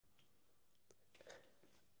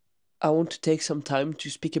I want to take some time to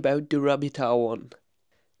speak about the Rabbit R1.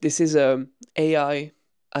 This is a AI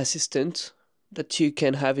assistant that you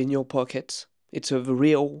can have in your pocket. It's a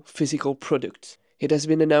real physical product. It has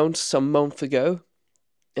been announced some months ago,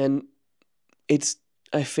 and it's,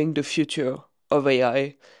 I think, the future of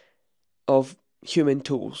AI, of human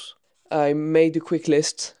tools. I made a quick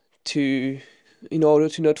list to, in order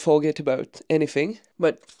to not forget about anything,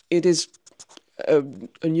 but it is a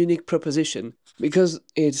unique proposition because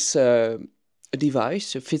it's a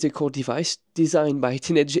device, a physical device designed by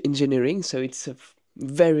teenage engineering. So it's a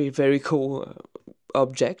very, very cool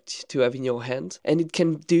object to have in your hand, and it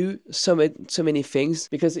can do so many things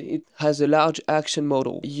because it has a large action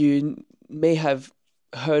model. You may have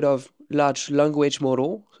heard of large language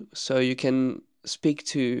model, so you can speak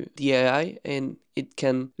to the AI and it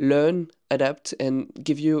can learn, adapt, and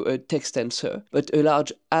give you a text answer. But a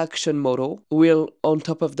large action model will, on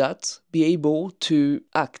top of that, be able to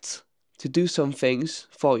act, to do some things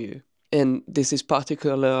for you. And this is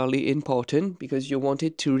particularly important because you want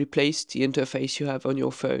it to replace the interface you have on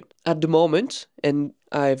your phone. At the moment, and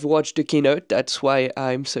I've watched the keynote, that's why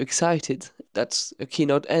I'm so excited. That's a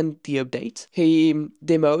keynote and the update. He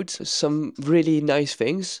demoed some really nice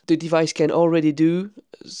things. The device can already do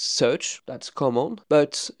search, that's common,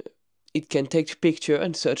 but it can take a picture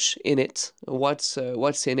and search in it what's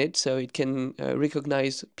in it, so it can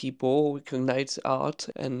recognize people, recognize art,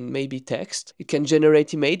 and maybe text. It can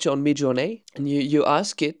generate image on Midjourney, and you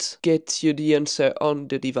ask it, get you the answer on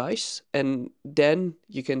the device, and then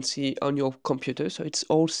you can see on your computer, so it's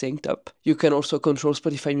all synced up. You can also control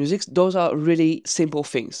Spotify music. Those are really simple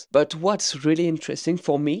things. But what's really interesting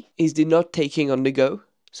for me is the note taking on the go.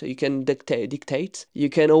 So you can dictate. You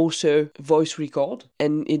can also voice record,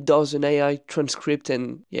 and it does an AI transcript,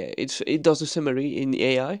 and it does a summary in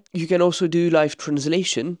AI. You can also do live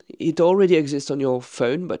translation. It already exists on your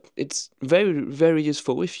phone, but it's very, very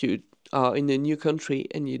useful if you are in a new country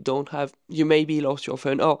and you maybe lost your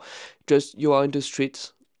phone, or just you are in the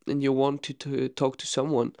street and you want to talk to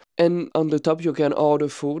someone. And on the top you can order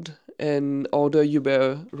food and order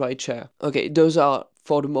Uber rideshare. Okay, those are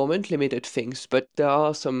for the moment limited things, but there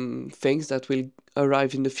are some things that will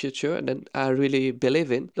arrive in the future and that I really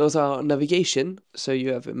believe in. Those are navigation, so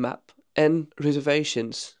you have a map, and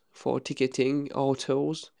reservations for ticketing,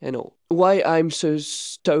 hotels, and all. Why I'm so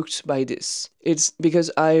stoked by this? It's because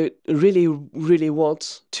I really, really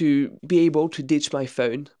want to be able to ditch my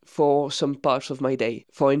phone for some parts of my day.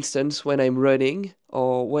 For instance, when I'm running,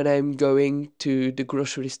 or when I'm going to the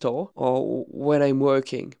grocery store, or when I'm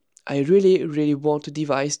working. I really, really want a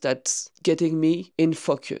device that's getting me in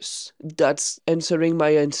focus, that's answering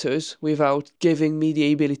my answers without giving me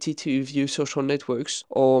the ability to view social networks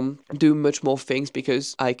or do much more things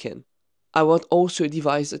because I can. I want also a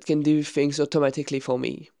device that can do things automatically for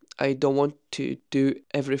me. I don't want to do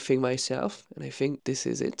everything myself, and I think this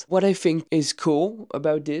is it. What I think is cool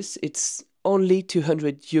about this, it's only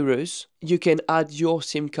 200 euros. You can add your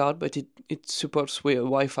SIM card, but it supports with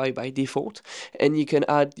Wi-Fi by default, and you can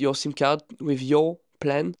add your SIM card with your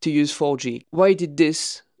plan to use 4G. Why did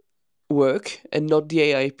this work and not the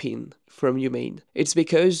AI pin from Humane? It's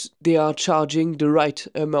because they are charging the right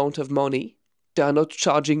amount of money. They are not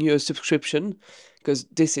charging you a subscription, because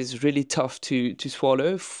this is really tough to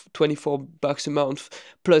swallow. $24 a month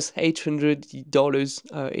plus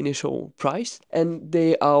 $800 initial price. And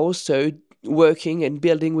they are also working and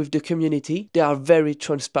building with the community. They are very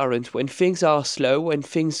transparent. When things are slow, when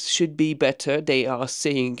things should be better, they are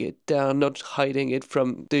saying it. They are not hiding it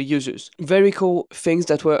from the users. Very cool things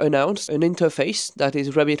that were announced. An interface that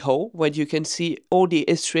is Rabbit Hole, where you can see all the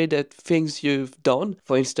history that things you've done.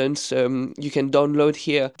 For instance, you can download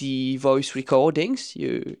here the voice recordings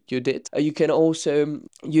you did. You can also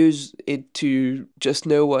use it to just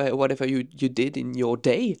know whatever you did in your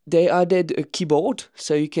day. They added a keyboard,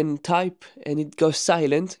 so you can type and it goes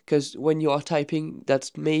silent, because when you are typing,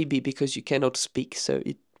 that's maybe because you cannot speak, so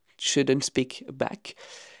it shouldn't speak back.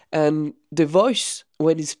 And the voice,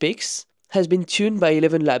 when it speaks, has been tuned by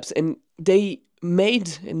 11 Labs, and they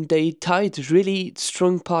made and they tied really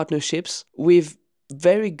strong partnerships with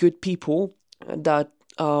very good people that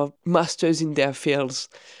are masters in their fields.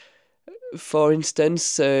 For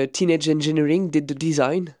instance, Teenage Engineering did the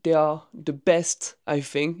design. They are the best, I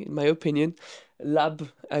think, in my opinion, lab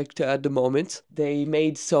actor at the moment. They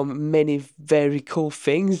made many very cool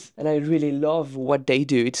things, and I really love what they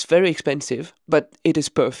do. It's very expensive, but it is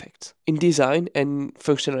perfect in design and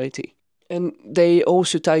functionality. And they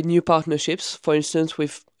also tied new partnerships, for instance,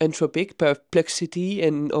 with Anthropic, Perplexity,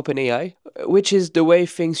 and OpenAI, which is the way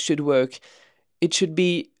things should work. It should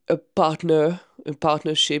be a partner a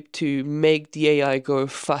partnership to make the AI go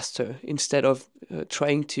faster instead of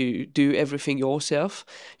trying to do everything yourself.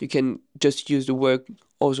 You can just use the work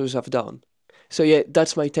others have done. So yeah,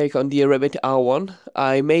 that's my take on the Rabbit R1.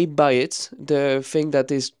 I may buy it. The thing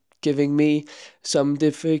that is giving me some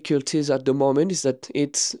difficulties at the moment is that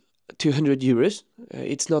it's 200 euros.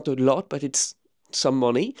 It's not a lot, but it's some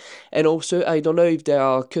money. And also, I don't know if there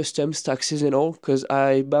are customs taxes and all, because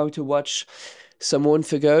I bought a watch some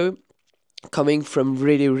months ago coming from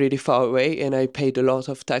really, really far away, and I paid a lot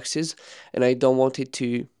of taxes, and I don't want it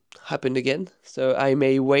to happen again. So I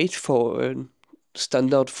may wait for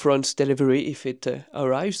standard France delivery if it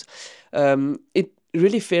arrives. It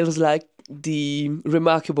really feels like the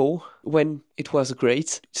Remarkable when it was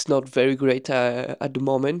great. It's not very great at the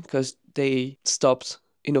moment because they stopped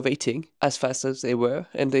innovating as fast as they were,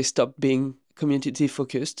 and they stopped being community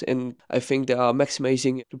focused, and I think they are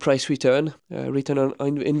maximizing the price return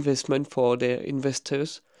on investment for their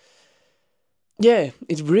investors. Yeah,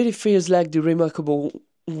 it really feels like the Remarkable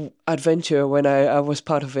adventure when I was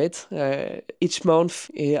part of it. Each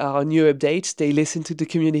month are new updates. They listen to the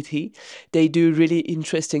community. They do really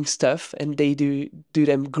interesting stuff, and they do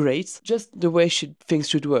them great. Just the way things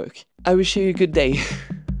should work. I wish you a good day.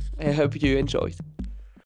 I hope you enjoyed.